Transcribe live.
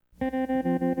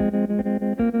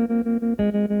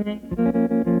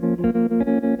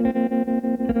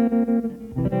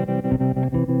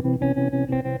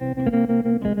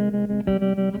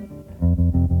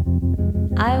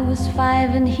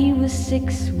and he was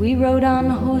 6. We rode on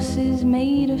horses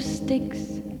made of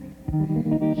sticks.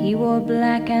 He wore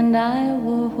black and I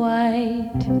wore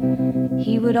white.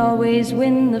 He would always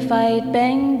win the fight.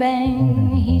 Bang,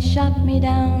 bang, he shot me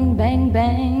down. Bang,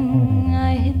 bang,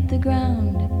 I hit the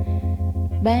ground.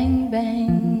 Bang,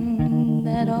 bang,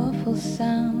 that awful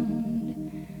sound.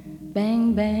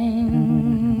 Bang,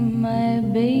 bang, my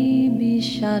baby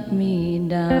shot me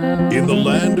down. In the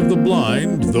land of the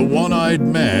blind, the one-eyed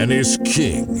man is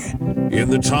king. In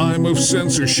the time of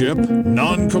censorship,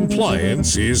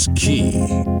 non-compliance is key.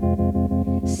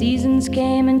 Seasons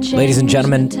came and changed. Ladies and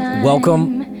gentlemen,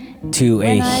 welcome to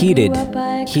a heated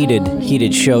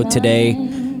show today.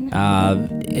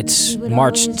 It's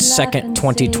March 2nd,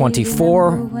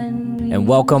 2024, and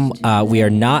welcome. We are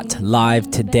not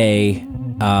live today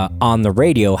on the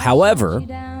radio. However,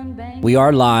 we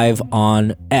are live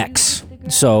on X.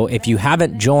 So if you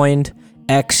haven't joined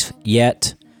X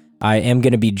yet, I am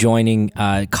going to be joining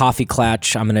Coffee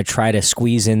Clatch. I'm going to try to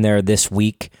squeeze in there this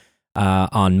week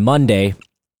on Monday,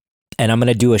 and I'm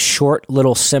going to do a short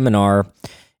little seminar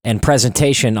and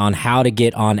presentation on how to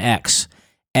get on X.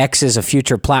 X is a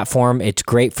future platform. It's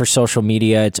great for social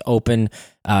media. It's open,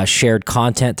 shared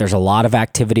content. There's a lot of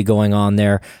activity going on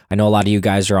there. I know a lot of you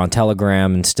guys are on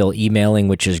Telegram and still emailing,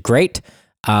 which is great,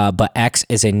 but X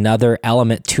is another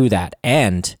element to that.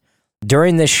 And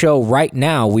during this show right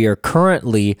now, we are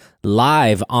currently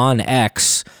live on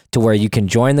X to where you can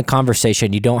join the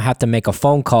conversation. You don't have to make a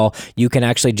phone call. You can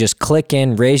actually just click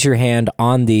in, raise your hand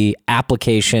on the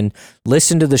application,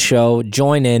 listen to the show,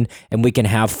 join in, and we can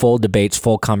have full debates,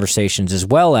 full conversations, as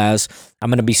well as I'm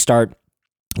going to start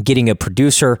getting a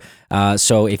producer.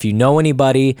 So if you know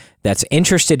anybody that's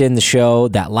interested in the show,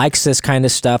 that likes this kind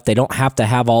of stuff, they don't have to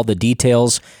have all the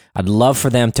details. I'd love for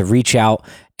them to reach out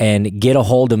and get a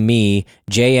hold of me,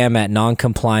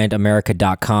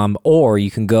 jm@noncompliantamerica.com, or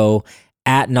you can go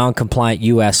at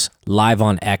noncompliantus live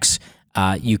on X.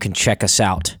 You can check us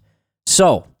out.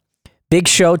 So, big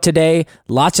show today.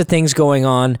 Lots of things going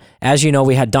on. As you know,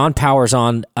 we had Don Powers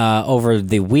on over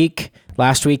the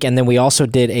last week, and then we also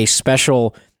did a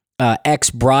special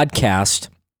X broadcast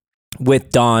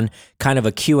with Don, kind of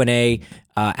a Q&A,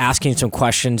 asking some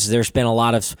questions. There's been a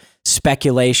lot of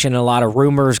speculation, a lot of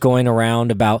rumors going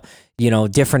around about,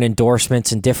 different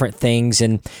endorsements and different things.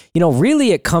 And,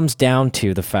 really it comes down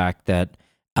to the fact that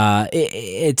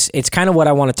it's kind of what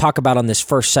I want to talk about on this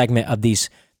first segment of these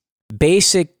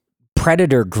basic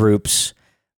predator groups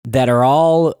that are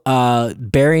all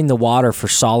bearing the water for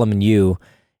Solomon Yu.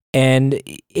 And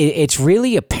it's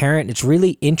really apparent, it's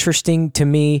really interesting to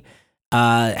me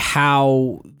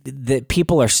how the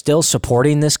people are still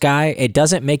supporting this guy. It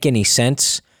doesn't make any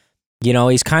sense.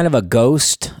 He's kind of a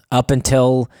ghost up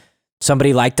until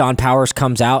somebody like Don Powers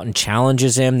comes out and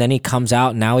challenges him. Then he comes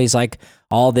out and now he's like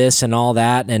all this and all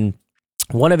that. And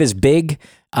one of his big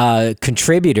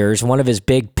contributors, one of his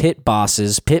big pit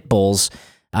bulls,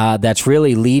 that's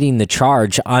really leading the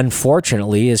charge,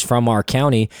 unfortunately, is from our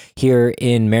county here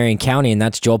in Marion County, and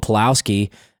that's Joe Pulowski,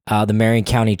 the Marion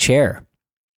County chair.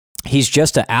 He's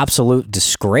just an absolute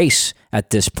disgrace at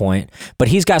this point, but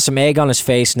he's got some egg on his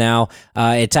face now.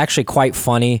 It's actually quite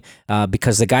funny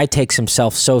because the guy takes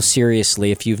himself so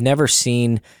seriously. If you've never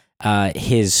seen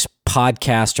his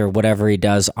podcast or whatever he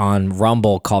does on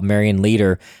Rumble called Marion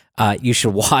Leader, you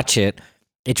should watch it.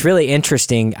 It's really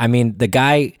interesting. I mean, the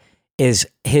guy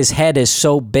his head is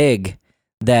so big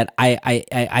that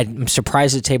I'm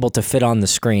surprised it's able to fit on the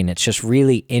screen. It's just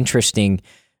really interesting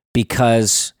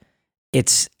because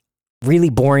it's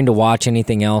really boring to watch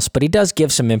anything else, but he does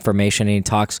give some information and he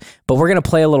talks, but we're going to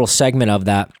play a little segment of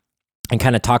that and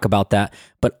kind of talk about that.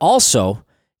 But also,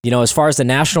 as far as the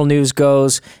national news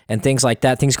goes and things like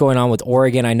that, things going on with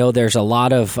Oregon, I know there's a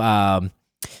lot of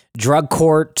drug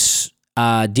courts,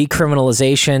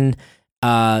 decriminalization,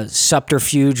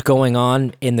 subterfuge going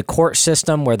on in the court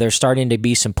system where there's starting to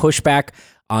be some pushback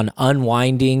on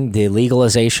unwinding the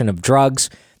legalization of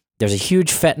drugs. There's a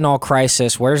huge fentanyl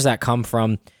crisis. Where does that come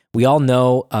from? We all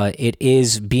know it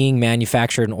is being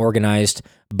manufactured and organized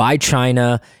by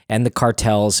China and the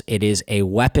cartels. It is a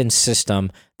weapon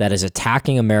system that is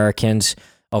attacking Americans.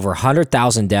 Over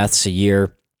 100,000 deaths a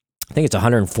year. I think it's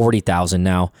 140,000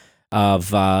 now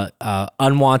of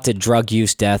unwanted drug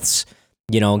use deaths.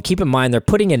 And keep in mind, they're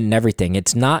putting it in everything.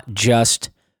 It's not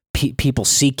just people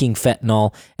seeking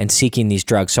fentanyl and seeking these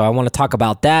drugs. So I want to talk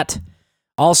about that.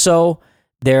 Also,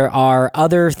 there are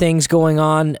other things going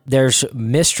on. There's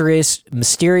mysterious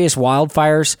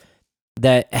wildfires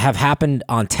that have happened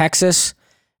on Texas.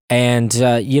 And,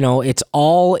 it's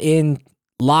all in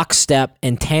lockstep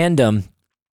and tandem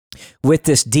with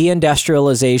this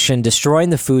deindustrialization, destroying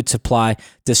the food supply,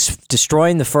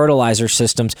 destroying the fertilizer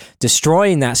systems,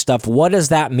 destroying that stuff. What does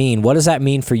that mean? What does that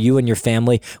mean for you and your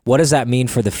family? What does that mean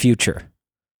for the future?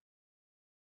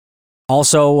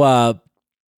 Also,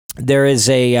 there is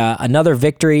another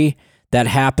victory that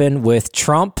happened with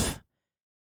Trump,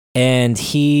 and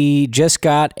he just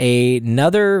got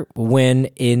another win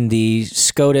in the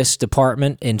SCOTUS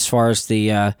department as far as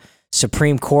the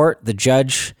Supreme Court. The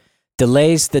judge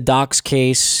delays the docs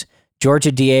case.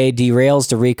 Georgia DA derails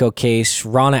the RICO case.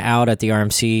 Ronna out at the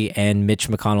RMC, and Mitch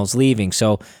McConnell's leaving.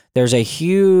 So there's a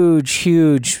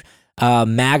huge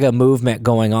MAGA movement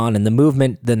going on. And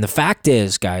the fact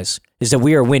is, guys, is that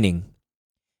we are winning.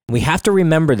 We have to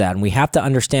remember that, and we have to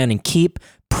understand and keep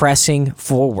pressing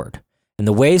forward. And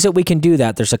the ways that we can do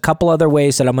that, there's a couple other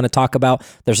ways that I'm going to talk about.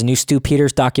 There's a new Stu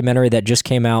Peters documentary that just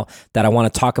came out that I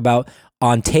want to talk about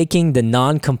on taking the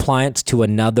non-compliance to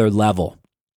another level.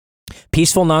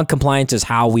 Peaceful non-compliance is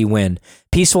how we win.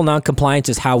 Peaceful non-compliance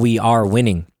is how we are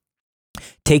winning.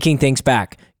 Taking things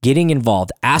back, getting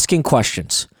involved, asking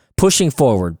questions, pushing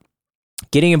forward,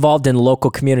 getting involved in local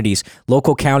communities,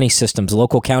 local county systems,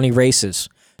 local county races.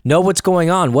 Know what's going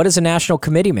on. What is a national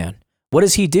committee man? What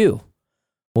does he do?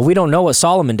 Well, we don't know what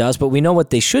Solomon does, but we know what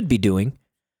they should be doing.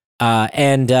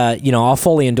 I'll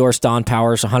fully endorse Don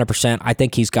Powers 100%. I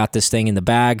think he's got this thing in the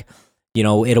bag.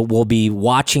 We'll be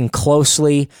watching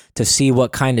closely to see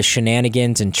what kind of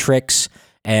shenanigans and tricks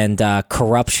and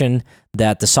corruption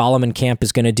that the Solomon camp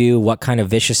is going to do, what kind of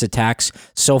vicious attacks.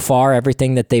 So far,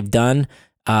 everything that they've done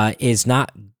is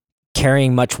not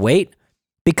carrying much weight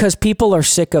because people are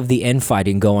sick of the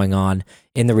infighting going on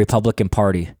in the Republican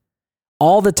Party.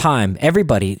 All the time,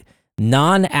 everybody,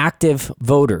 non-active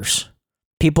voters,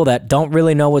 people that don't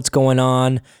really know what's going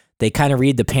on, they kind of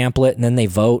read the pamphlet and then they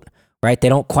vote, right? They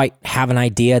don't quite have an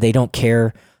idea. They don't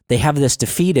care. They have this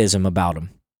defeatism about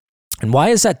them. And why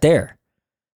is that there?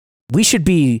 We should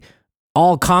be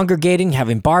all congregating,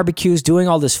 having barbecues, doing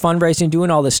all this fundraising, doing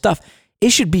all this stuff.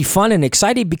 It should be fun and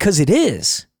exciting because it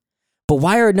is. But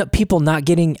why are people not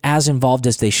getting as involved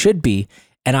as they should be?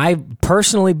 And I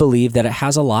personally believe that it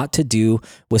has a lot to do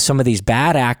with some of these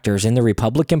bad actors in the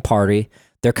Republican Party.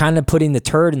 They're kind of putting the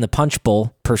turd in the punch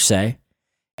bowl, per se,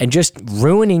 and just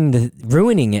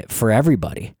ruining it for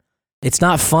everybody. It's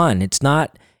not fun. It's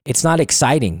not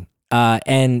exciting.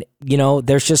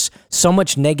 There's just so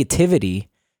much negativity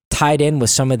tied in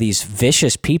with some of these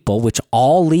vicious people, which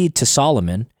all lead to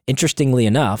Solomon, interestingly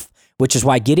enough, which is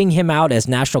why getting him out as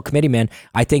national committeeman,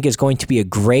 I think, is going to be a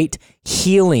great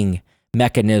healing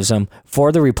mechanism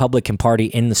for the Republican Party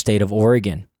in the state of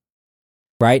Oregon.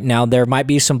 Right now, there might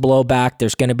be some blowback.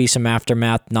 There's going to be some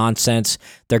aftermath nonsense.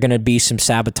 There's going to be some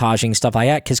sabotaging, stuff like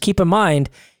that. Because keep in mind,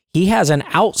 he has an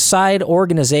outside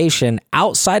organization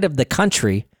outside of the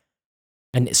country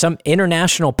and some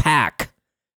international PAC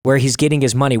where he's getting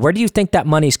his money. Where do you think that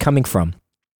money's coming from?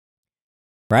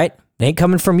 Right? It ain't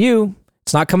coming from you.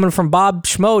 It's not coming from Bob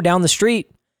Schmo down the street.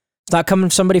 It's not coming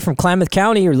from somebody from Klamath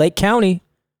County or Lake County.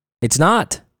 It's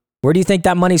not. Where do you think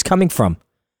that money's coming from?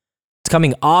 It's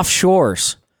coming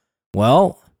offshores.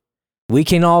 Well, we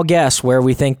can all guess where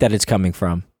we think that it's coming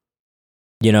from.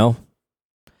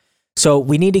 So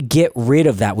we need to get rid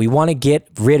of that. We want to get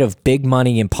rid of big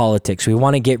money in politics. We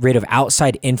want to get rid of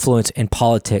outside influence in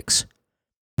politics.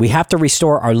 We have to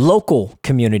restore our local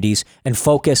communities and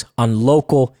focus on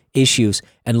local issues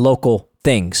and local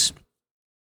things.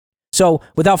 So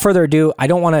without further ado, I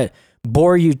don't want to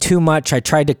bore you too much. I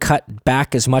tried to cut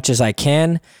back as much as I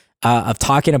can of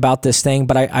talking about this thing,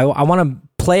 but I want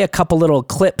to play a couple little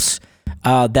clips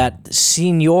that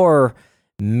senior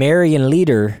Marian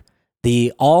leader,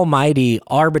 the almighty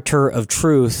arbiter of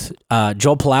truth,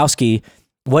 Joel Pulowski,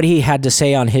 what he had to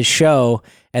say on his show,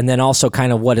 and then also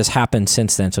kind of what has happened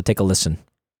since then. So take a listen.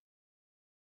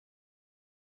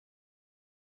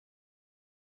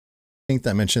 I think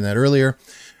I mentioned that earlier.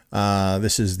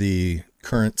 This is the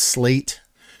current slate.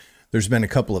 There's been a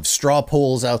couple of straw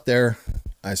polls out there.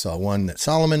 I saw one that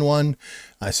Solomon won.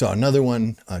 I saw another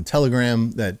one on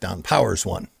Telegram that Don Powers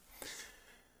won.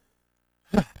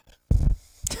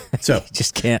 So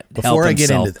just can't. Before I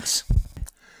get into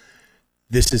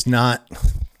this is not.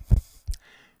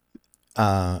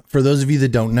 For those of you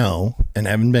that don't know and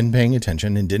haven't been paying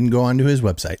attention and didn't go onto his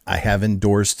website, I have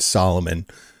endorsed Solomon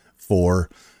for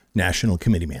national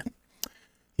committee man.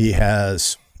 He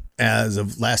has, as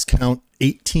of last count,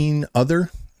 18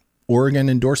 other Oregon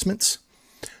endorsements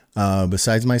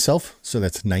besides myself. So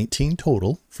that's 19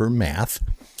 total for math.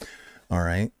 All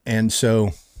right. And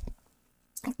so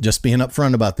just being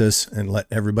upfront about this and let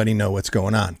everybody know what's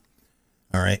going on.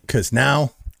 All right. Because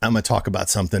now I'm going to talk about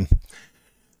something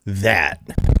that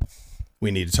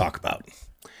we need to talk about.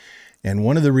 And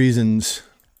one of the reasons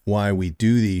why we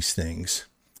do these things,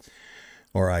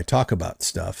 or I talk about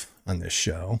stuff on this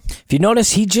show. If you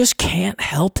notice, he just can't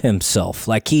help himself.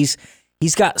 Like he's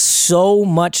got so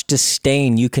much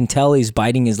disdain. You can tell he's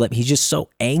biting his lip. He's just so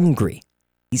angry.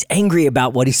 He's angry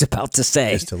about what he's about to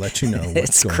say. Just to let you know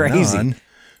what's going crazy. on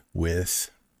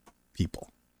with people.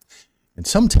 And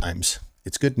sometimes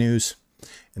it's good news,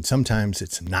 and sometimes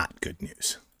it's not good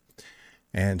news.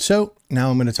 And so now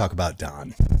I'm going to talk about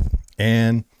Don.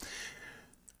 And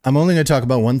I'm only going to talk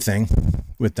about one thing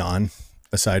with Don,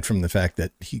 aside from the fact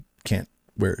that he can't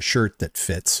wear a shirt that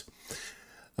fits.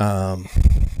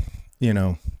 You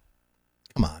know,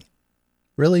 come on.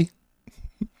 Really?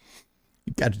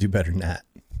 You've got to do better than that.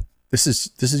 This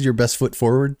is your best foot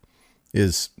forward?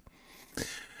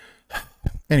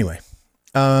 Anyway.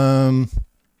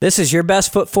 This is your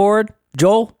best foot forward,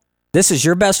 Joel? This is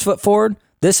your best foot forward?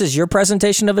 This is your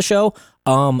presentation of a show?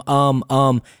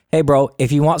 Hey, bro,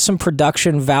 if you want some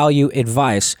production value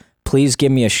advice, please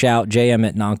give me a shout, JM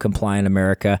at Noncompliant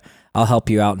America. I'll help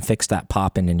you out and fix that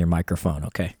popping in your microphone,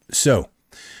 okay? So,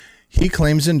 he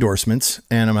claims endorsements,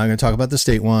 and I'm not going to talk about the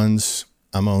state ones.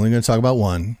 I'm only going to talk about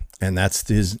one, and that's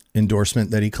his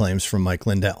endorsement that he claims from Mike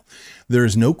Lindell.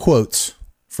 There's no quotes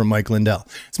from Mike Lindell.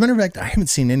 As a matter of fact, I haven't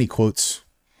seen any quotes.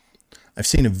 I've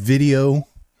seen a video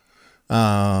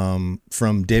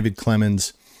from David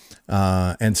Clemens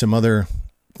and some other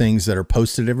things that are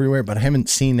posted everywhere, but I haven't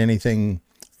seen anything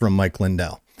from Mike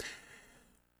Lindell.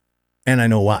 And I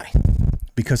know why.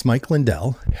 Because Mike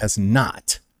Lindell has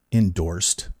not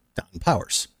endorsed Don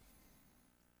Powers.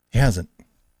 He hasn't.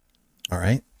 All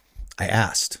right. I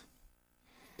asked.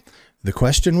 The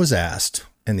question was asked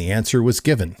and the answer was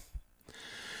given.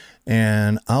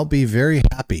 And I'll be very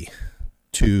happy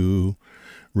to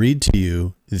read to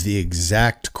you the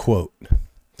exact quote.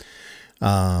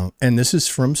 And this is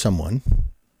from someone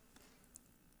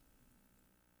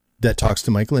that talks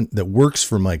to that works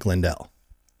for Mike Lindell.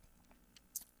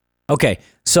 Okay,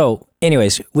 so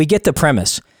anyways, we get the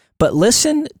premise, but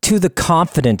listen to the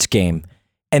confidence game.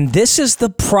 And this is the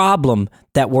problem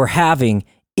that we're having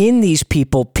in these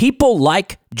people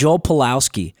like Joel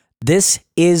Pulowski. This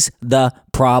is the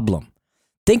problem.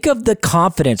 Think of the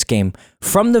confidence game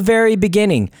from the very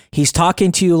beginning. He's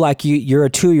talking to you like you're a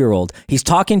 2-year-old. He's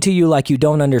talking to you like you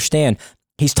don't understand.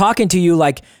 He's talking to you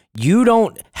like you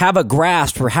don't have a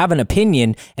grasp or have an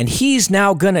opinion, and he's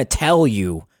now going to tell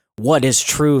you what is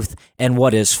truth and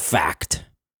what is fact.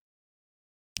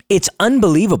 It's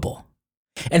unbelievable.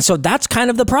 And so that's kind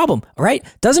of the problem, right?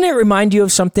 Doesn't it remind you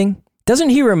of something? Doesn't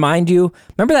he remind you?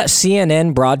 Remember that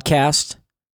CNN broadcast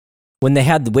when they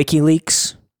had the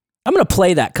WikiLeaks? I'm going to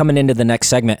play that coming into the next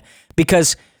segment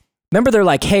because remember they're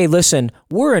like, hey, listen,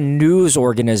 we're a news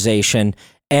organization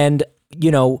and,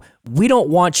 you know, we don't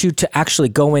want you to actually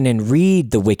go in and read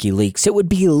the WikiLeaks. It would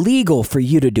be illegal for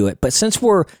you to do it. But since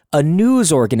we're a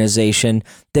news organization,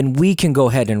 then we can go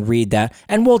ahead and read that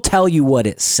and we'll tell you what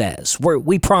it says.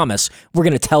 We promise we're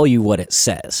going to tell you what it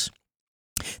says.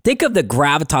 Think of the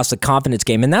gravitas, the confidence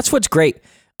game. And that's what's great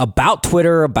about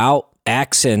Twitter, about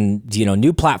X and, you know,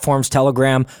 new platforms,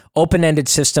 Telegram, open-ended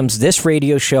systems, this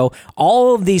radio show,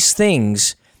 all of these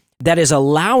things that is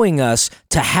allowing us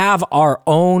to have our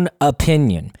own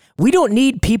opinion. We don't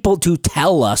need people to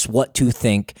tell us what to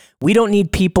think. We don't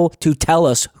need people to tell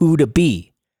us who to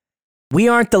be. We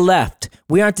aren't the left.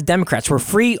 We aren't the Democrats. We're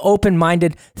free,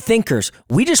 open-minded thinkers.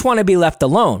 We just want to be left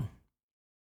alone.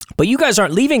 But you guys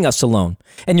aren't leaving us alone.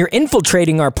 And you're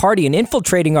infiltrating our party and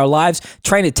infiltrating our lives,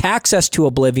 trying to tax us to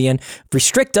oblivion,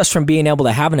 restrict us from being able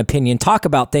to have an opinion, talk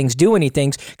about things, do anything,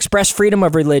 express freedom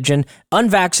of religion,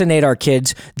 unvaccinate our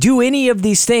kids, do any of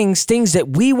these things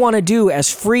that we want to do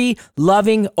as free,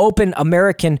 loving, open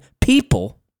American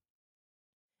people.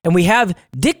 And we have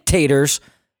dictators,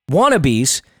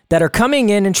 wannabes, that are coming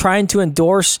in and trying to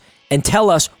endorse and tell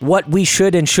us what we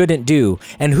should and shouldn't do,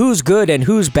 and who's good and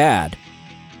who's bad.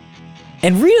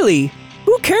 And really,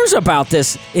 who cares about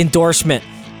this endorsement?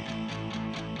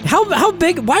 How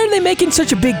big? Why are they making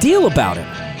such a big deal about it?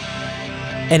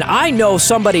 And I know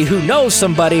somebody who knows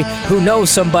somebody who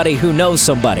knows somebody who knows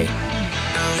somebody.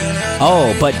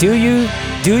 Oh, but do you,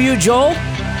 Joel?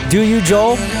 Do you,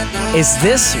 Joel? Is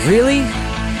this really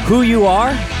who you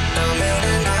are?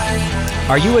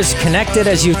 Are you as connected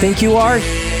as you think you are?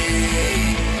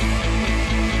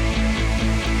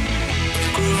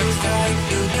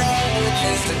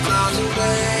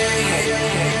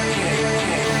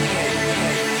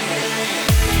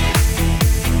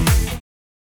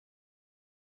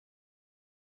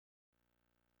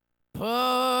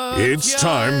 It's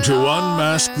time to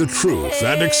unmask the truth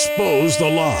and expose the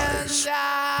lies.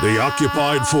 The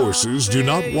occupied forces do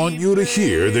not want you to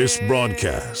hear this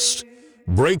broadcast.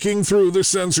 Breaking through the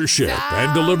censorship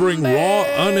and delivering raw,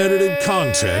 unedited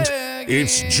content,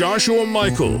 it's Joshua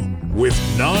Michael with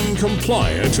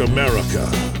Non-Compliant America.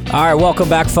 All right, welcome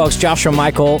back, folks. Joshua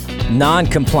Michael,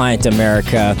 Non-Compliant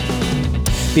America.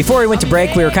 Before we went to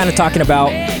break, we were kind of talking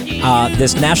about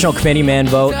this national committeeman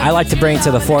vote. I like to bring it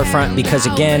to the forefront because,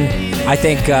 again, I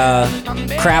think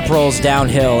crap rolls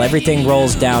downhill. Everything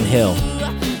rolls downhill.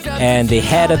 And the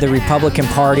head of the Republican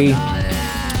Party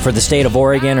for the state of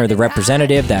Oregon, or the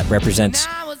representative that represents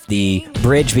the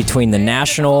bridge between the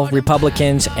national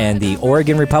Republicans and the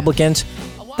Oregon Republicans,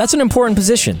 that's an important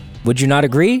position. Would you not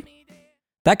agree?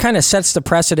 That kind of sets the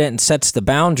precedent and sets the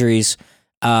boundaries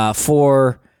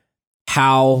for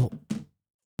how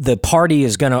the party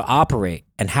is going to operate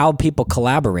and how people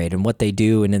collaborate and what they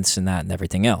do and this and that and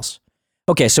everything else.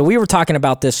 Okay, so we were talking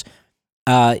about this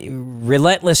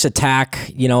relentless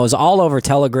attack. You know, it was all over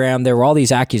Telegram. There were all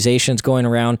these accusations going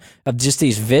around of just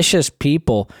these vicious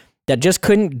people that just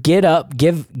couldn't give up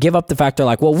the fact they're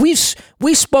like, well, we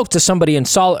spoke to somebody in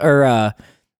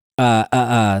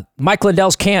Mike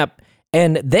Lindell's camp,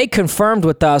 and they confirmed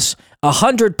with us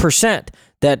 100%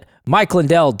 that Mike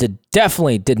Lindell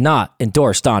definitely did not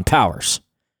endorse Don Powers.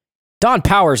 Don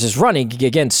Powers is running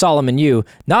against Solomon Yu,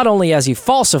 not only has he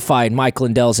falsified Mike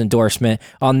Lindell's endorsement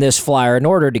on this flyer in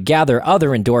order to gather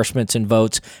other endorsements and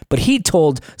votes, but he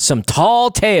told some tall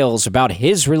tales about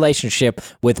his relationship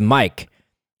with Mike.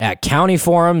 At county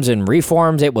forums and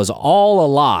reforums, it was all a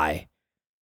lie.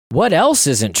 What else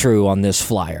isn't true on this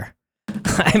flyer?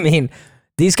 I mean,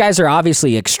 these guys are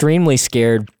obviously extremely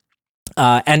scared,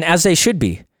 and as they should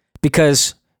be,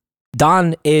 because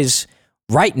Don is,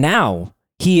 right now,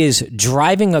 he is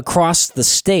driving across the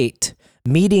state,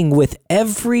 meeting with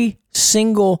every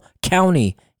single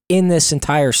county in this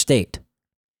entire state.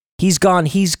 He's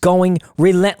going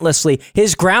relentlessly.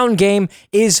 His ground game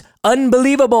is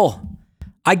unbelievable.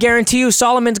 I guarantee you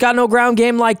Solomon's got no ground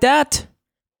game like that.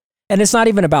 And it's not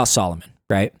even about Solomon,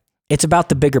 right? It's about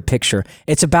the bigger picture.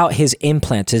 It's about his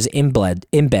implants, his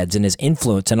embeds, and his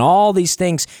influence, and all these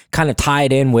things kind of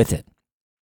tied in with it.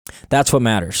 That's what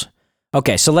matters.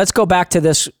 Okay, so let's go back to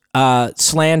this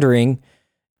slandering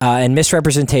and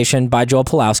misrepresentation by Joel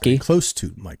Pulowski. Close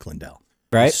to Mike Lindell.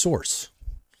 Right. The source.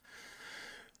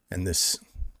 And this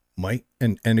Mike,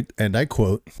 and I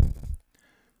quote,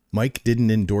 Mike didn't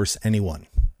endorse anyone.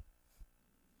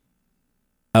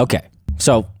 Okay,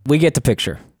 so we get the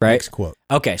picture, right? Next quote.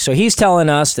 Okay, so he's telling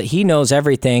us that he knows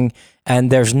everything, and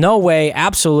there's no way,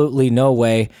 absolutely no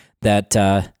way that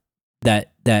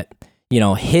you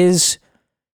know, his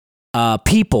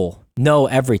people know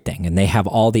everything, and they have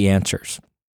all the answers,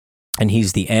 and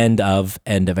he's the end of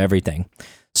everything.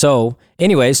 So,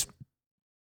 anyways,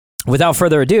 without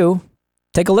further ado,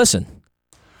 take a listen.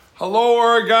 Hello,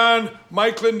 Oregon.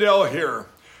 Mike Lindell here.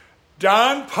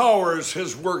 Don Powers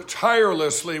has worked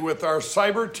tirelessly with our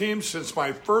cyber team since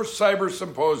my first cyber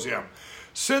symposium.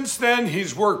 Since then,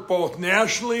 he's worked both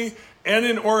nationally and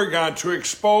in Oregon to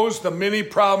expose the many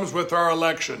problems with our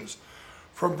elections.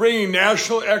 From bringing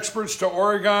national experts to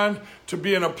Oregon to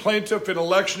being a plaintiff in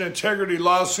election integrity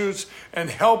lawsuits and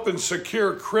helping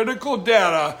secure critical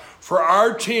data for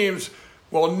our teams,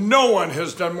 well, no one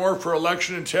has done more for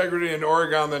election integrity in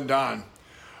Oregon than Don.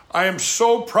 I am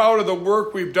so proud of the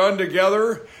work we've done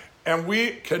together, and we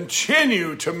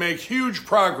continue to make huge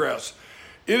progress.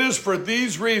 It is for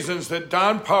these reasons that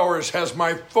Don Powers has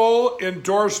my full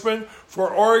endorsement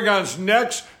for Oregon's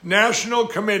next national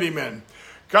committeeman.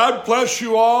 God bless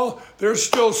you all. There's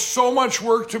still so much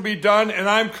work to be done, and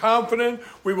I'm confident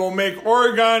we will make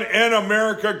Oregon and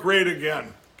America great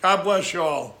again. God bless you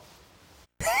all.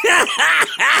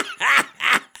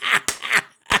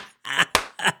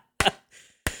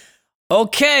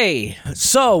 Okay,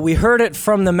 so we heard it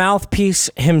from the mouthpiece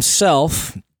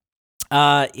himself.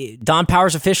 Don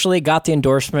Powers officially got the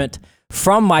endorsement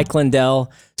from Mike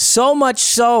Lindell, so much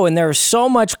so, and there's so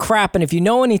much crap, and if you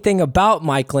know anything about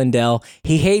Mike Lindell,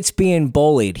 he hates being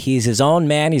bullied. He's his own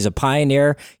man, he's a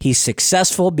pioneer, he's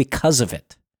successful because of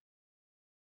it.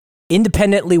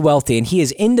 Independently wealthy, and he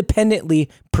is independently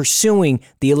pursuing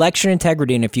the election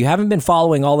integrity, and if you haven't been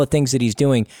following all the things that he's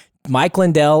doing, Mike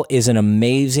Lindell is an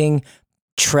amazing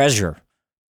treasure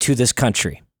to this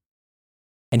country.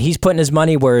 And he's putting his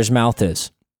money where his mouth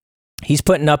is. He's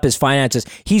putting up his finances.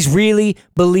 He really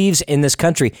believes in this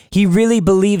country. He really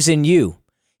believes in you.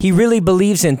 He really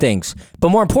believes in things. But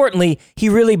more importantly, he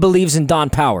really believes in Don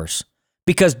Powers.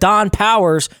 Because Don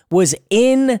Powers was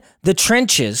in the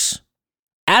trenches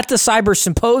at the cyber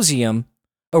symposium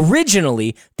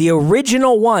Originally, the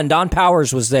original one, Don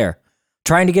Powers, was there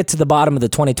trying to get to the bottom of the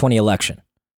 2020 election.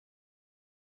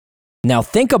 Now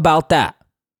think about that.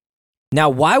 Now,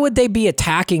 why would they be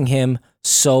attacking him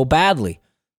so badly?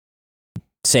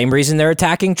 Same reason they're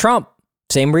attacking Trump.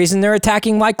 Same reason they're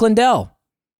attacking Mike Lindell.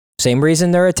 Same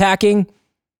reason they're attacking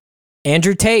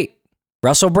Andrew Tate,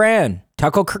 Russell Brand,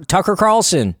 Tucker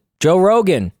Carlson, Joe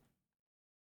Rogan.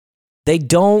 They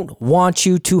don't want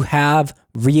you to have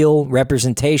real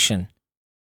representation.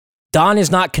 Don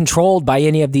is not controlled by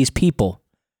any of these people.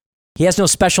 He has no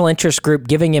special interest group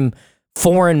giving him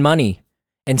foreign money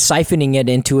and siphoning it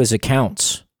into his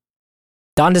accounts.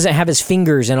 Don doesn't have his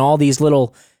fingers in all these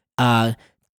little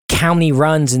county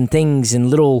runs and things and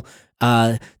little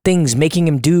things making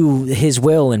him do his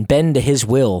will and bend to his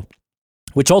will,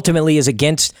 which ultimately is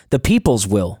against the people's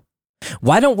will.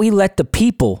 Why don't we let the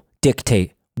people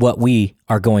dictate what we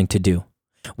are going to do?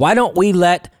 Why don't we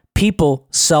let people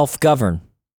self-govern?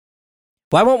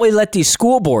 Why won't we let these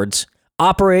school boards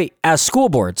operate as school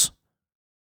boards?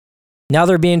 Now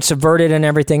they're being subverted and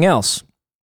everything else.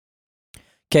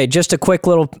 Okay, just a quick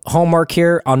little homework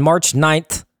here. On March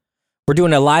 9th, we're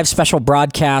doing a live special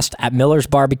broadcast at Miller's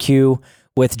Barbecue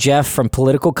with Jeff from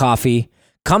Political Coffee.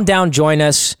 Come down, join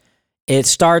us. It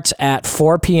starts at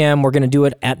 4 p.m. We're going to do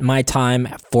it at my time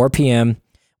at 4 p.m.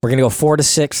 We're going to go 4 to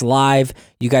 6 live.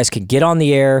 You guys can get on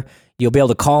the air. You'll be able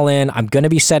to call in. I'm going to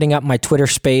be setting up my Twitter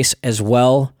space as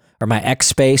well, or my X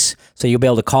space, so you'll be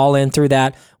able to call in through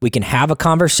that. We can have a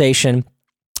conversation,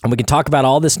 and we can talk about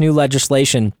all this new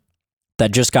legislation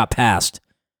that just got passed.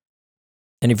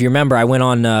 And if you remember, I went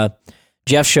on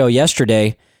Jeff's show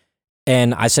yesterday,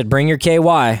 and I said, bring your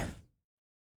KY,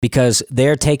 because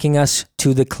they're taking us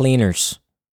to the cleaners.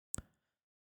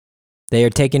 They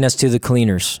are taking us to the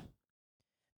cleaners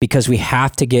because we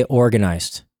have to get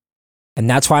organized. And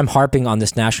that's why I'm harping on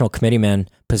this national committeeman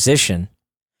position,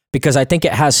 because I think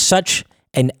it has such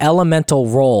an elemental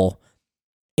role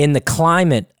in the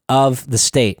climate of the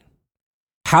state.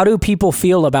 How do people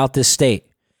feel about this state?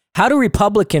 How do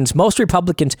most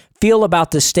Republicans feel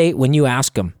about this state when you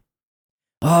ask them?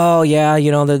 Oh, yeah,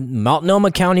 the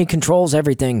Multnomah County controls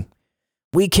everything.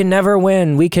 We can never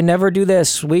win. We can never do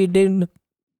this.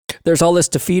 There's all this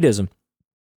defeatism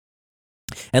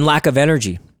and lack of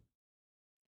energy.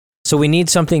 So we need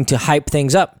something to hype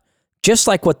things up, just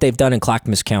like what they've done in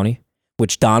Clackamas County,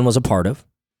 which Don was a part of,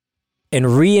 and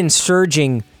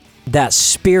reinsurging that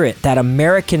spirit, that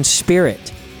American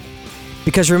spirit.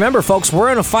 Because remember, folks,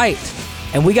 we're in a fight,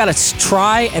 and we got to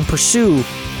try and pursue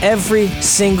every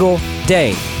single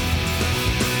day.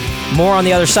 More on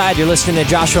the other side. You're listening to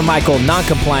Joshua Michael,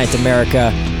 Non-Compliant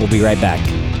America. We'll be right back.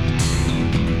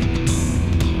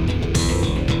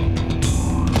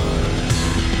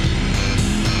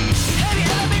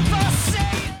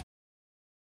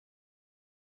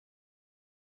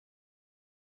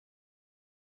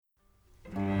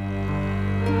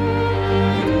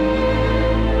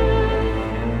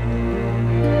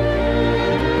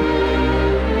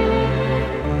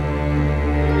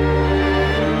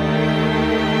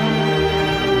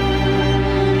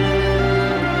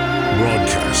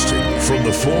 From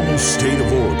the former state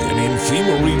of Oregon in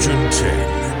FEMA Region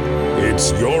 10,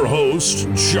 it's your host,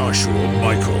 Joshua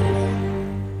Michael.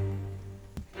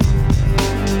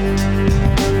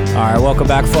 All right, welcome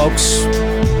back, folks.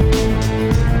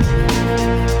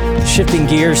 Shifting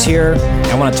gears here.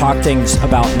 I want to talk things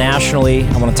about nationally.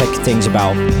 I want to take things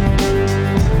about,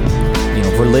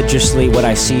 religiously, what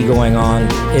I see going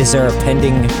on. Is there a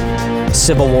pending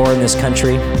civil war in this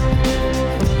country?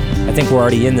 I think we're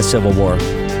already in the civil war.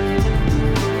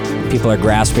 People are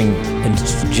grasping and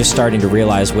just starting to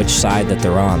realize which side that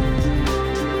they're on.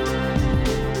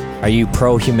 Are you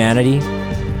pro-humanity?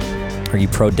 Are you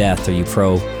pro-death? Are you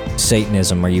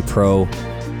pro-Satanism? Are you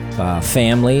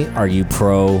pro-family? Are you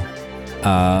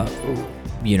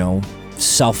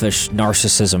selfish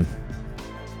narcissism?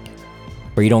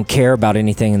 Where you don't care about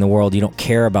anything in the world. You don't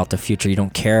care about the future. You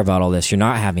don't care about all this. You're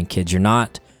not having kids. You're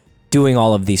not doing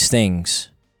all of these things.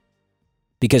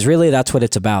 Because really, that's what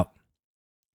it's about.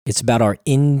 It's about our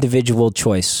individual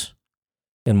choice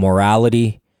and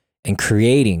morality and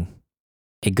creating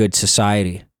a good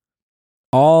society.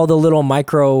 All the little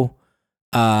micro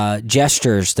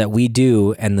gestures that we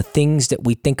do and the things that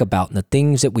we think about and the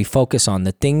things that we focus on,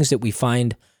 the things that we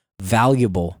find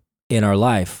valuable in our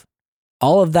life,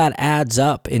 all of that adds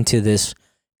up into this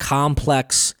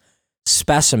complex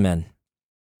specimen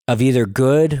of either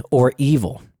good or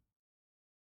evil.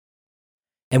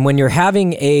 And when you're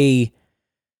having a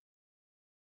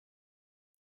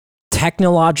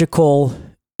technological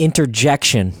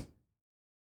interjection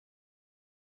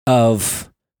of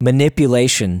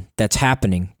manipulation that's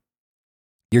happening,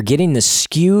 you're getting the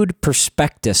skewed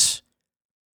perspectives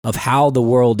of how the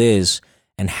world is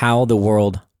and how the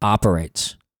world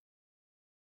operates.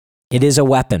 It is a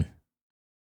weapon.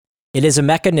 It is a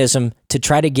mechanism to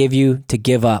try to give you to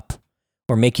give up,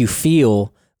 or make you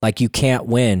feel like you can't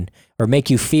win, or make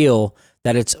you feel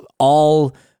that it's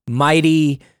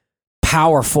almighty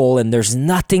powerful and there's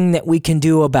nothing that we can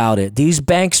do about it. These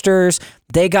banksters,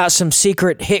 they got some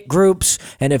secret hit groups,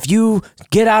 and if you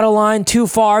get out of line too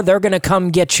far, they're going to come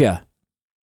get you.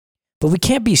 But we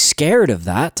can't be scared of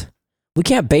that. We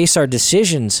can't base our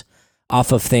decisions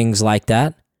off of things like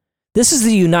that. This is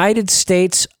the United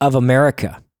States of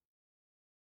America.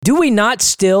 Do we not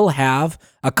still have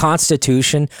a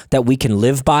constitution that we can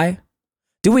live by?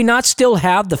 Do we not still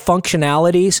have the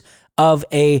functionalities of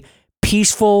a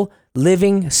peaceful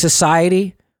living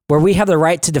society where we have the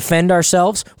right to defend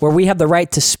ourselves, where we have the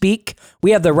right to speak,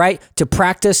 we have the right to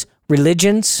practice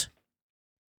religions,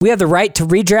 we have the right to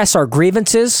redress our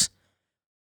grievances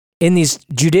in these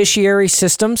judiciary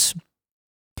systems?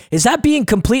 Is that being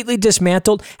completely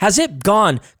dismantled? Has it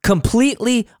gone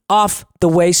completely off the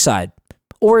wayside?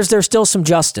 Or is there still some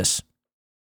justice?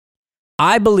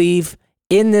 I believe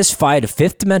in this fight of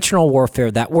fifth dimensional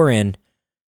warfare that we're in,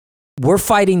 we're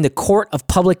fighting the court of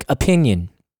public opinion.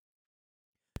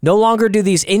 No longer do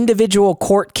these individual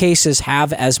court cases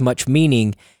have as much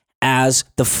meaning as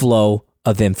the flow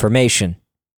of information,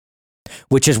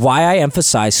 which is why I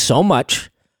emphasize so much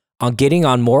on getting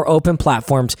on more open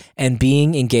platforms and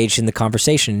being engaged in the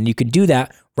conversation. And you can do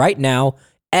that right now,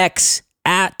 X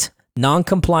at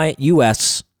Noncompliant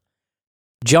US.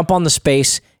 Jump on the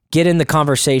space, get in the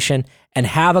conversation, and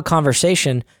have a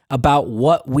conversation about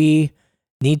what we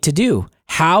need to do.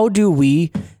 How do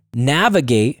we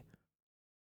navigate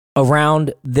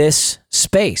around this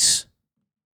space?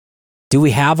 Do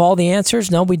we have all the answers?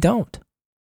 No, we don't.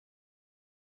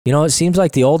 You know, it seems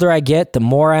like the older I get, the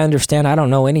more I understand I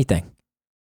don't know anything.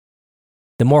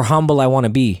 The more humble I want to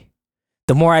be.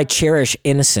 The more I cherish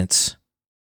innocence.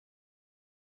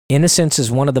 Innocence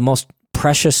is one of the most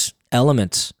precious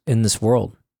elements in this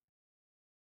world.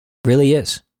 Really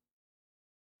is.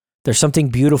 There's something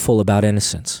beautiful about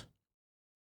innocence.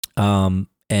 So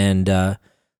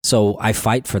I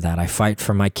fight for that. I fight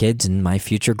for my kids and my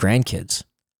future grandkids.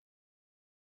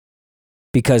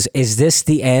 Because is this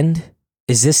the end?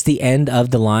 Is this the end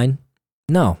of the line?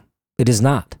 No, it is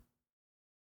not.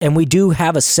 And we do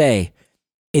have a say.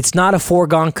 It's not a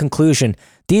foregone conclusion.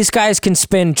 These guys can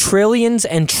spend trillions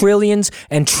and trillions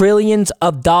and trillions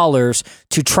of dollars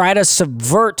to try to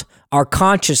subvert our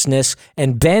consciousness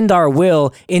and bend our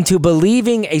will into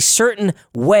believing a certain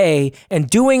way and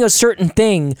doing a certain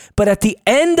thing. But at the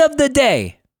end of the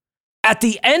day,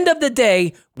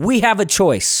 we have a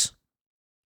choice.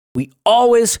 We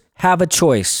always have a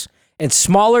choice. And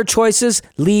smaller choices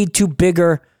lead to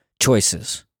bigger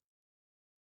choices.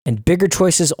 And bigger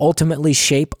choices ultimately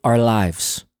shape our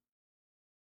lives.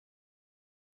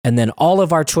 And then all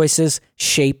of our choices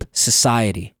shape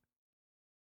society.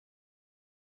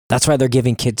 That's why they're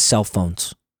giving kids cell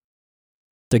phones.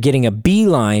 They're getting a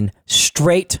beeline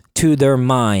straight to their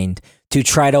mind to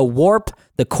try to warp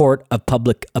the court of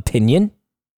public opinion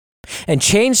and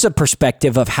change the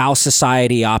perspective of how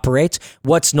society operates,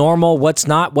 what's normal, what's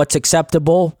not, what's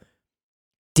acceptable,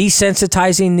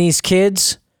 desensitizing these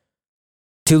kids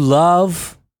to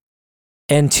love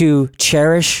and to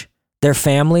cherish their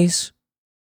families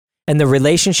and the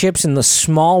relationships in the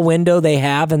small window they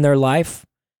have in their life.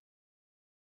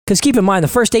 Because keep in mind, the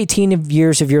first 18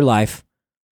 years of your life,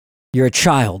 you're a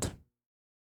child.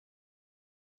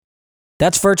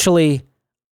 That's virtually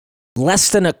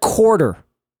less than a quarter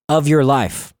of your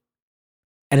life.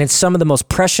 And it's some of the most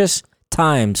precious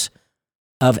times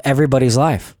of everybody's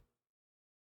life.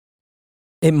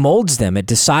 It molds them. It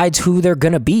decides who they're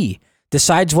going to be,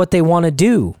 decides what they want to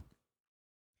do,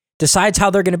 decides how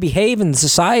they're going to behave in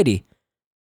society.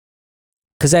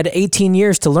 Because they had 18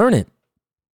 years to learn it.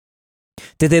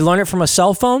 Did they learn it from a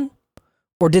cell phone?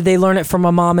 Or did they learn it from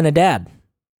a mom and a dad?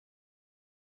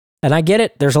 And I get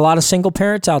it. There's a lot of single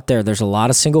parents out there. There's a lot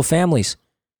of single families.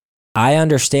 I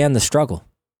understand the struggle.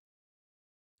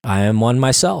 I am one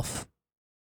myself.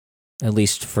 At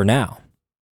least for now.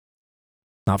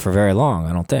 Not for very long,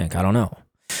 I don't think. I don't know.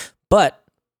 But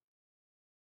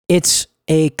it's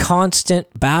a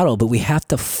constant battle, but we have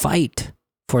to fight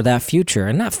for that future.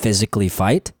 And not physically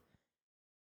fight.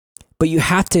 But you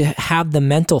have to have the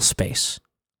mental space.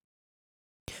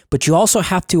 But you also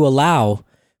have to allow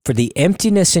for the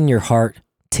emptiness in your heart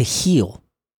to heal.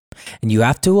 And you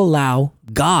have to allow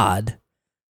God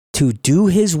to do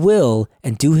his will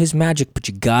and do his magic, but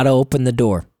you got to open the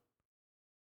door.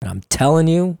 And I'm telling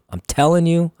you,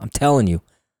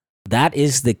 that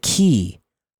is the key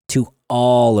to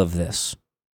all of this.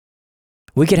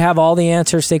 We could have all the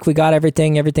answers, think we got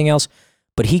everything else,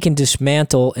 but he can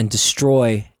dismantle and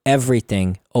destroy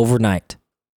everything overnight.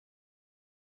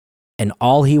 And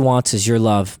all he wants is your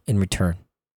love in return.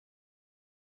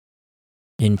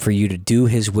 And for you to do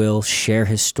his will, share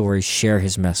his story, share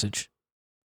his message.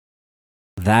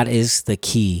 That is the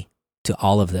key to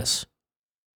all of this.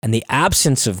 And the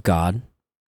absence of God,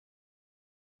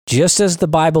 just as the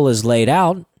Bible is laid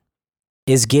out,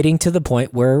 is getting to the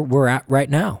point where we're at right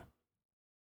now.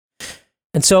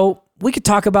 And so we could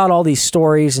talk about all these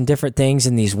stories and different things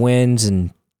and these wins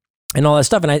and all that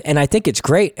stuff. And I think it's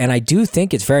great. And I do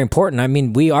think it's very important. I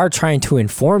mean, we are trying to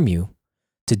inform you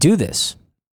to do this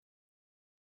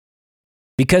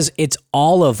because it's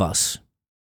all of us.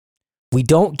 We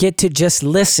don't get to just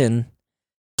listen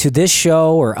to this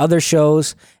show or other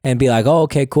shows and be like, oh,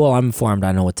 okay, cool. I'm informed.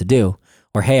 I know what to do.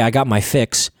 Or, hey, I got my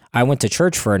fix. I went to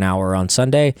church for an hour on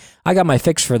Sunday. I got my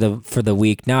fix for the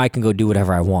week. Now I can go do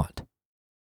whatever I want.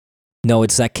 No,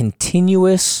 it's that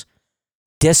continuous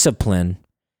discipline.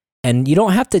 And you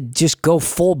don't have to just go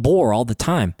full bore all the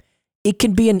time. It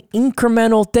can be an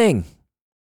incremental thing.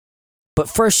 But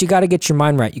first, you got to get your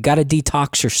mind right. You got to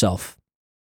detox yourself.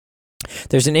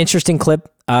 There's an interesting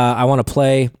clip I want to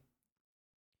play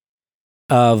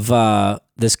of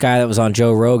this guy that was on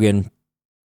Joe Rogan,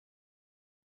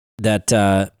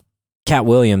 that Cat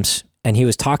Williams, and he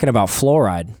was talking about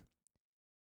fluoride.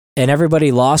 And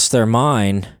everybody lost their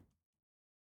mind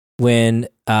when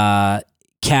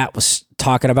Cat was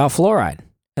talking about fluoride.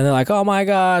 And they're like, oh my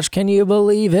gosh, can you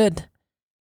believe it?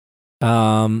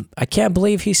 I can't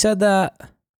believe he said that.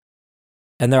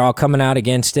 And they're all coming out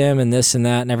against him and this and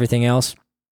that and everything else.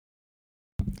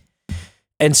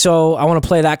 And so I want to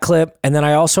play that clip. And then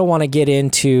I also want to get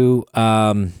into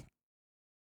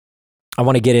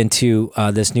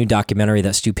this new documentary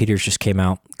that Stu Peters just came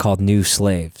out called New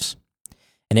Slaves.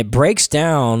 And it breaks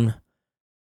down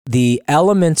the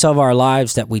elements of our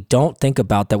lives that we don't think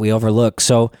about, that we overlook.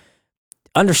 So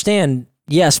understand,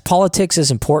 yes, politics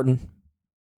is important.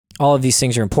 All of these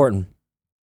things are important.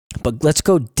 But let's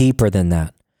go deeper than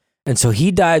that. And so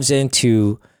he dives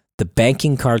into the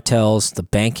banking cartels, the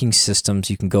banking systems.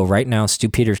 You can go right now,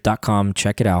 stupeters.com,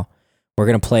 check it out. We're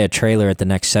going to play a trailer at the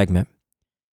next segment.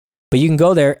 But you can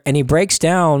go there, and he breaks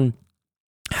down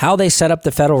how they set up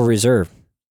the Federal Reserve.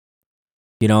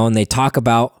 You know, and they talk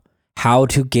about how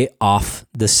to get off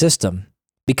the system.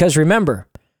 Because remember,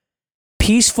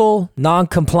 peaceful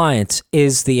noncompliance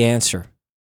is the answer.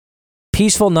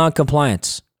 Peaceful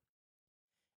noncompliance.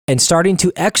 And starting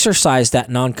to exercise that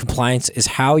noncompliance is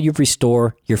how you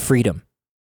restore your freedom.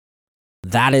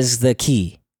 That is the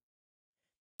key.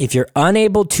 If you're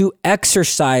unable to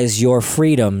exercise your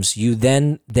freedoms, you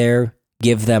then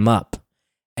give them up,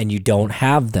 and you don't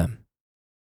have them.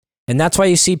 And that's why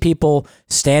you see people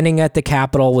standing at the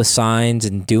Capitol with signs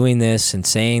and doing this and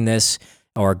saying this,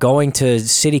 or going to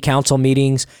city council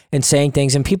meetings and saying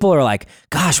things. And people are like,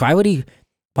 gosh, why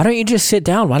don't you just sit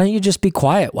down? Why don't you just be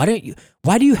quiet? Why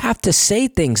do you have to say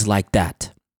things like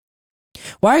that?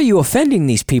 Why are you offending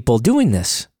these people doing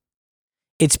this?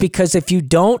 It's because if you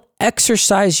don't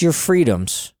exercise your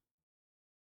freedoms,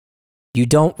 you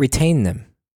don't retain them.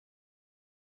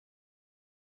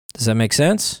 Does that make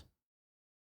sense?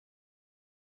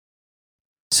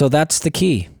 So that's the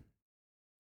key.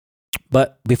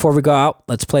 But before we go out,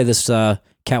 let's play this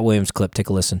Cat Williams clip. Take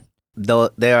a listen. Though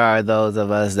there are those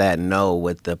of us that know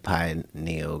with the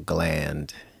pineal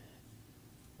gland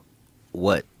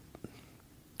what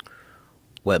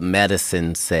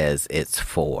medicine says it's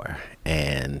for,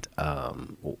 and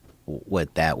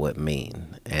what that would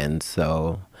mean. And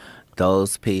so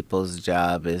those people's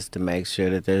job is to make sure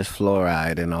that there's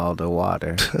fluoride in all the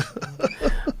water.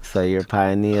 So your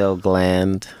pineal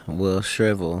gland will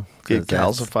shrivel. Get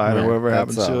calcified or whatever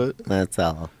happens to it. That's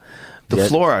all. The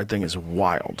fluoride thing is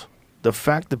wild. The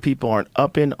fact that people aren't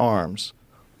up in arms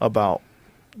about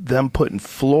them putting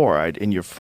fluoride in your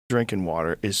drinking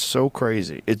water is so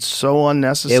crazy. It's so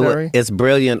unnecessary. It's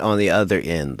brilliant on the other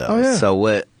end, though. Oh, yeah. So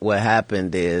what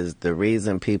happened is the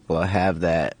reason people have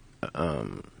that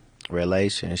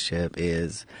relationship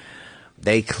is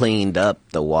they cleaned up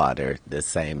the water the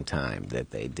same time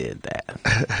that they did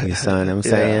that. You see what I'm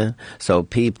saying? Yeah. So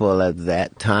people at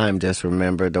that time just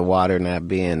remember the water not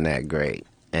being that great.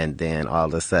 And then all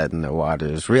of a sudden the water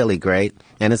is really great,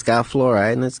 and it's got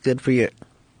fluoride, and it's good for your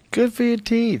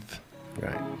teeth.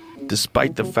 Right.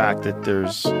 Despite the fact that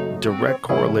there's direct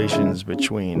correlations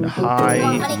between high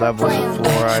levels of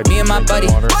fluoride Me and my buddy,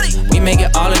 in water. we make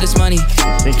it all of this money.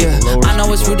 Yeah, I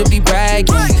know it's rude to be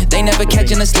bragging. They never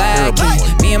catching us lagging.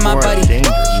 Me and my Fluoride's buddy,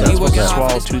 dangerous. we That's what working they hard for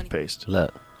swallow this money. toothpaste.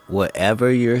 Look,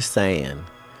 whatever you're saying,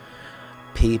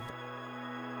 people.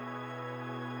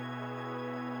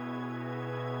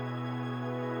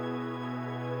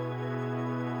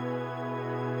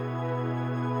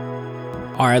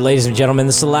 All right, ladies and gentlemen,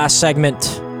 this is the last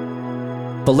segment.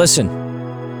 But listen,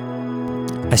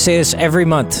 I say this every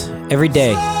month, every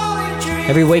day,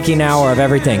 every waking hour of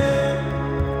everything.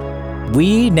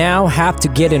 We now have to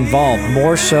get involved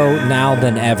more so now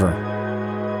than ever.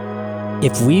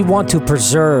 If we want to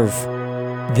preserve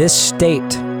this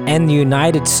state and the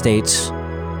United States,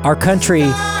 our country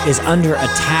is under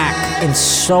attack in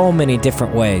so many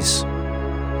different ways.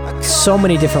 So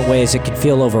many different ways it can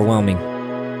feel overwhelming.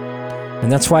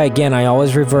 And that's why, again, I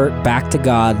always revert back to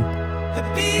God,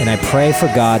 and I pray for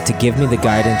God to give me the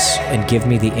guidance and give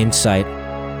me the insight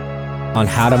on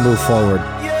how to move forward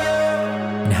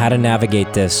and how to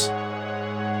navigate this.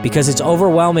 Because it's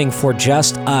overwhelming for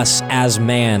just us as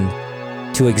man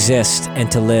to exist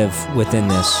and to live within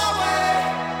this.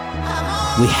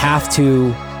 We have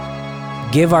to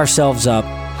give ourselves up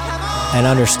and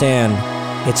understand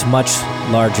it's much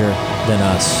larger than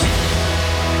us.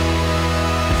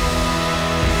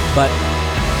 But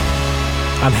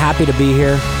I'm happy to be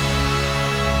here.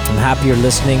 I'm happy you're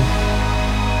listening.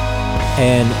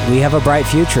 And we have a bright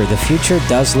future. The future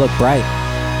does look bright.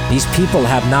 These people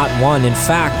have not won. In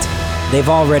fact, they've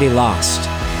already lost.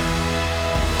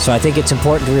 So I think it's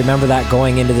important to remember that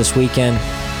going into this weekend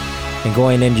and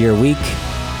going into your week.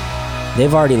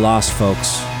 They've already lost,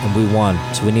 folks, and we won.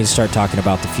 So we need to start talking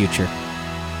about the future.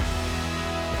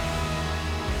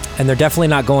 And they're definitely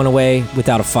not going away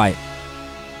without a fight.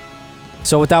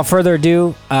 So without further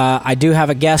ado, I do have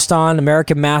a guest on,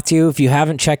 American Matthew. If you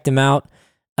haven't checked him out,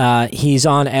 he's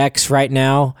on X right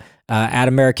now, at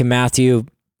American Matthew.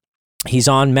 He's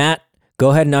on. Matt,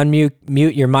 go ahead and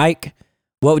unmute your mic.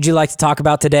 What would you like to talk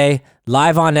about today?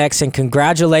 Live on X, and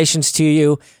congratulations to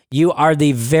you. You are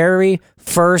the very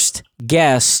first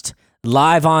guest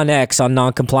live on X on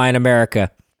Non-Compliant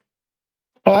America.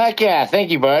 Well, heck yeah.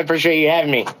 Thank you, bud. Appreciate you having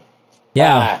me.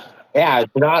 Yeah. Yeah,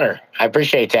 it's an honor. I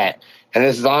appreciate that. And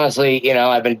this is honestly,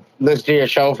 I've been listening to your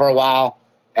show for a while,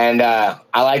 and I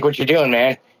like what you're doing,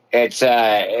 man. It's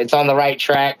on the right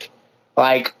track.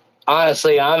 Like,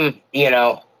 honestly, I'm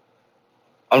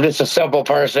just a simple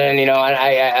person,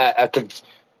 a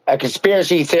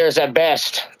conspiracy theorist at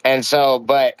best. And so,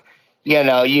 but, you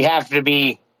have to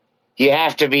be, you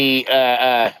have to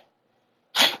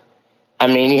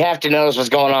notice what's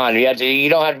going on. You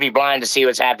don't have to be blind to see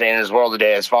what's happening in this world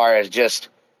today, as far as just,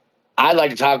 I'd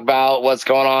like to talk about what's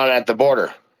going on at the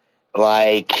border.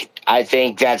 Like, I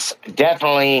think that's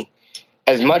definitely,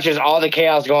 as much as all the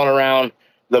chaos going around,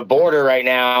 the border right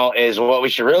now is what we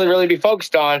should really, really be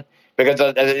focused on, because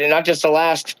not just the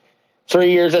last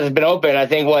 3 years that it's been open. I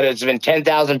think it's been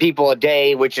 10,000 people a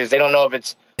day, which is, they don't know if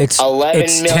it's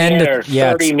 11 million or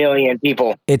 30 million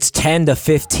people. It's 10 to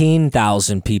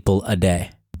 15,000 people a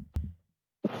day.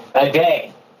 A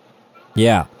day.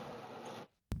 Yeah.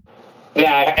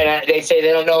 Yeah, and they say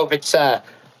they don't know if it's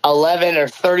 11 or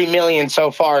 30 million so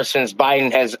far since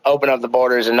Biden has opened up the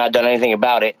borders and not done anything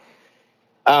about it.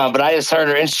 But I just heard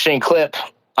an interesting clip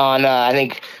on, I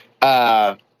think,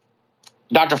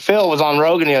 Dr. Phil was on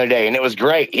Rogan the other day, and it was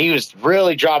great. He was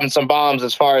really dropping some bombs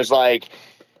as far as, like,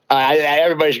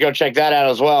 everybody should go check that out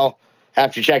as well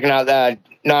after checking out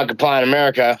Non-Compliant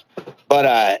America.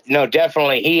 But, no,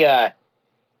 definitely he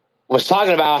was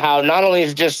talking about how not only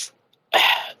is it just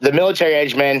the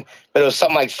military-age men, but it was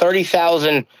something like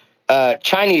 30,000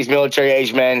 Chinese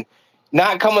military-age men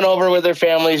not coming over with their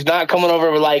families, not coming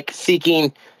over with, like,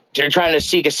 they're trying to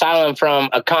seek asylum from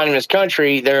a communist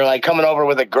country. They're, like, coming over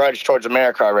with a grudge towards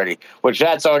America already, which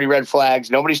that's already red flags.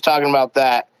 Nobody's talking about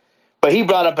that. But he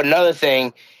brought up another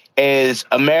thing, is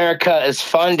America is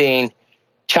funding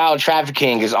child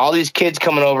trafficking, because all these kids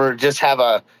coming over just have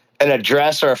an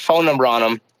address or a phone number on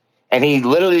them. And he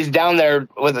literally is down there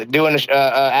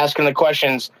asking the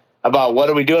questions about what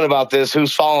are we doing about this,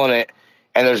 who's following it.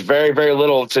 And there's very, very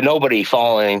little to nobody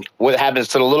following what happens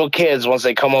to the little kids once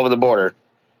they come over the border.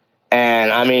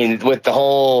 And, I mean, with the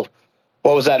whole,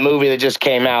 what was that movie that just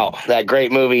came out? That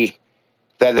great movie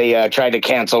that they tried to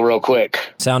cancel real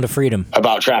quick. Sound of Freedom.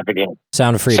 About trafficking.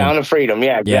 Sound of Freedom. Sound of Freedom,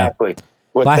 yeah, exactly. Yeah.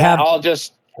 With all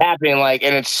just happening, like,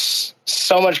 and it's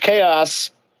so much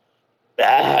chaos. We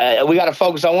got to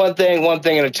focus on one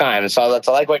thing at a time. And so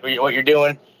I like what you're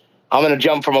doing. I'm going to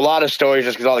jump from a lot of stories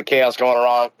just because all the chaos going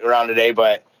around today.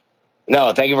 But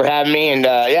No, thank you for having me. And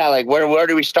like where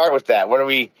do we start with that?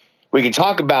 We can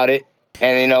talk about it,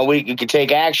 and we can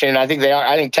take action. I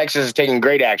think Texas is taking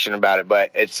great action about it,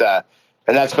 but it's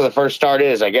and that's where the first start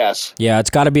is, I guess. Yeah, it's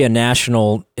got to be a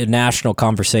national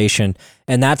conversation,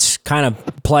 and that's kind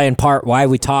of playing part why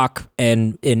we talk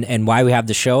and why we have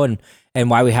the show and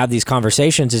why we have these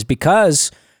conversations is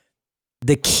because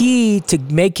the key to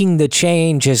making the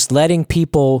change is letting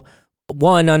people,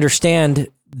 one, understand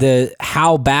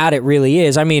how bad it really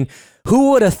is. I mean,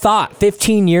 who would have thought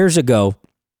 15 years ago,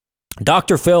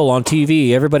 Dr. Phil on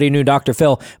TV, everybody knew Dr.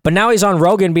 Phil, but now he's on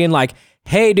Rogan being like,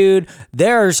 hey, dude,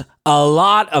 there's a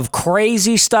lot of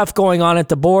crazy stuff going on at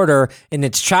the border, and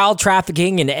it's child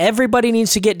trafficking, and everybody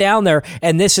needs to get down there,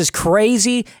 and this is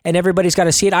crazy, and everybody's got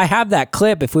to see it. I have that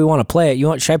clip if we want to play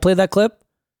it. Should I play that clip?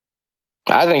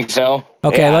 I think so.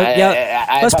 Okay,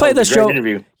 let's play this Joe.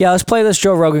 Interview. Yeah, let's play this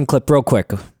Joe Rogan clip real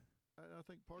quick. I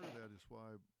think part of that is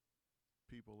why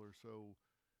people are so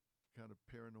kind of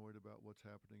paranoid about what's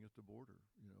happening at the border.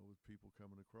 With people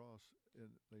coming across, and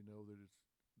they know that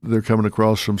they're coming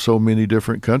across from so many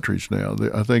different countries now.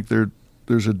 I think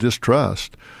there's a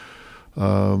distrust.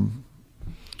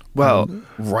 Well,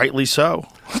 rightly so.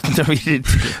 I mean,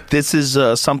 this is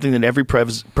something that every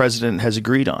president has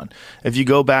agreed on. If you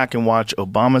go back and watch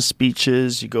Obama's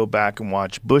speeches, you go back and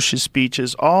watch Bush's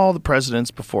speeches, all the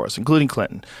presidents before us, including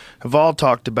Clinton, have all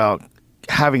talked about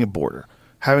having a border,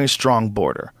 having a strong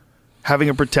border, having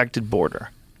a protected border.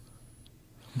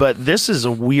 But this is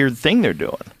a weird thing they're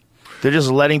doing. They're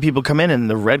just letting people come in, and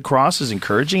the Red Cross is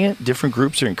encouraging it. Different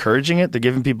groups are encouraging it. They're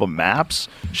giving people maps,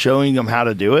 showing them how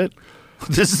to do it.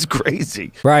 This is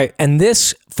crazy. Right. And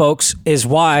this, folks, is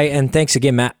why, and thanks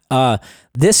again, Matt,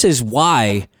 this is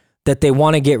why that they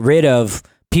want to get rid of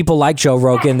people like Joe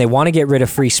Rogan. They want to get rid of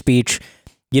free speech.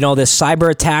 This cyber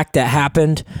attack that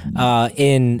happened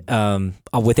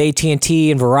with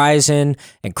AT&T and Verizon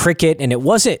and Cricket, and it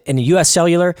wasn't in U.S.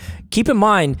 Cellular. Keep in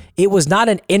mind, it was not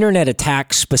an internet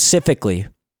attack specifically.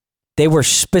 They were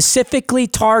specifically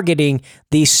targeting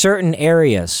these certain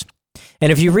areas.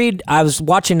 And if you read, I was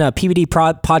watching a PBD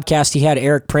podcast. He had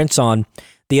Eric Prince on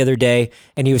the other day,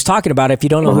 and he was talking about it. If you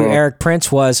don't know who Eric Prince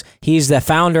was, he's the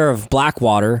founder of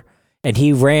Blackwater, and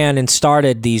he ran and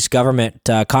started these government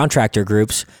contractor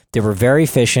groups. They were very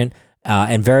efficient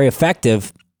and very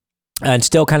effective, and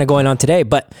still kind of going on today.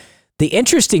 But the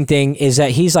interesting thing is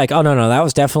that he's like, oh, no, that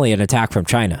was definitely an attack from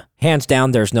China. Hands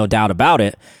down, there's no doubt about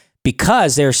it,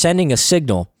 because they're sending a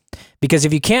signal. Because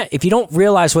if you don't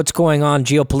realize what's going on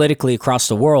geopolitically across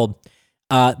the world,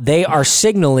 they are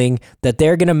signaling that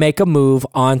they're going to make a move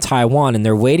on Taiwan, and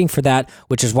they're waiting for that,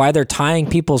 which is why they're tying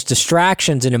people's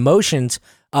distractions and emotions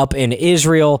up in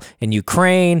Israel and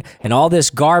Ukraine and all this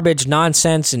garbage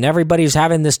nonsense, and everybody's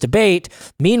having this debate.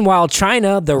 Meanwhile,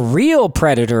 China, the real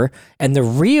predator and the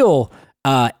real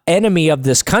enemy of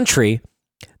this country,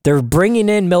 they're bringing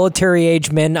in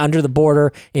military-age men under the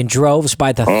border in droves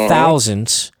by the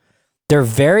thousands. They're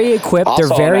very equipped. Also,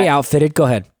 they're very outfitted. Go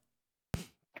ahead.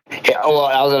 Yeah, well,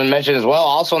 I was going to mention as well,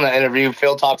 also in that interview,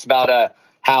 Phil talks about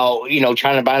how,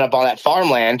 trying to bind up all that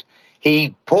farmland.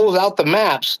 He pulls out the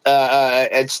maps.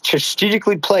 It's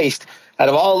strategically placed. Out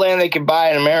of all land they can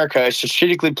buy in America, it's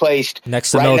strategically placed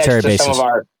next to military bases. Some of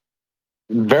our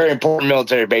very important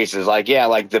military bases, like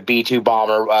the B-2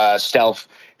 bomber stealth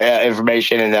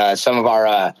information, and some of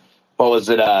our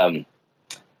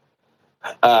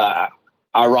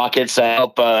our rockets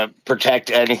help protect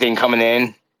anything coming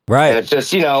in. Right. And it's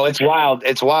just, it's wild.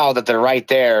 It's wild that they're right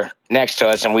there next to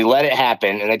us, and we let it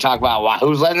happen. And they talk about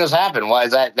who's letting this happen. Why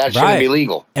is that? That shouldn't be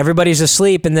legal. Everybody's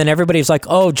asleep, and then everybody's like,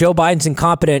 "Oh, Joe Biden's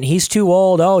incompetent. He's too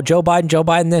old. Oh, Joe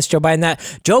Biden this, Joe Biden that."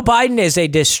 Joe Biden is a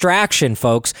distraction,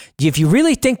 folks. If you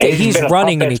really think that he's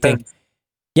running anything.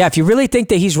 Yeah, if you really think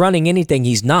that he's running anything,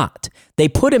 he's not. They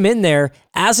put him in there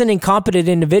as an incompetent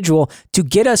individual to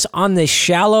get us on this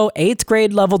shallow 8th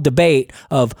grade level debate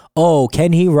of, oh,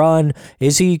 can he run?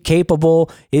 Is he capable?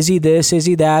 Is he this? Is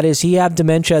he that? Is he have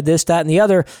dementia? This, that, and the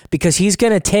other? Because he's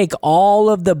going to take all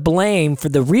of the blame for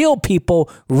the real people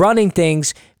running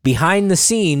things behind the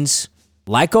scenes,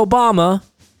 like Obama.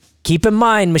 Keep in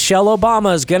mind, Michelle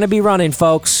Obama is going to be running,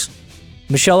 folks.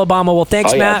 Michelle Obama. Well,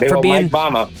 thanks, Matt, for being.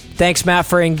 Thanks, Matt,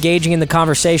 for engaging in the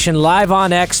conversation live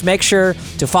on X. Make sure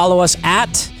to follow us at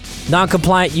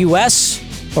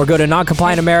NoncompliantUS or go to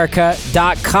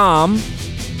noncompliantamerica.com.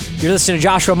 You're listening to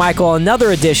Joshua Michael,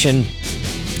 another edition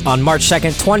on March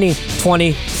 2nd,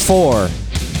 2024.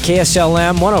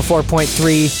 KSLM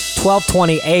 104.3,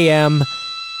 1220 AM.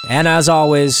 And as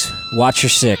always, watch your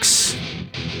six.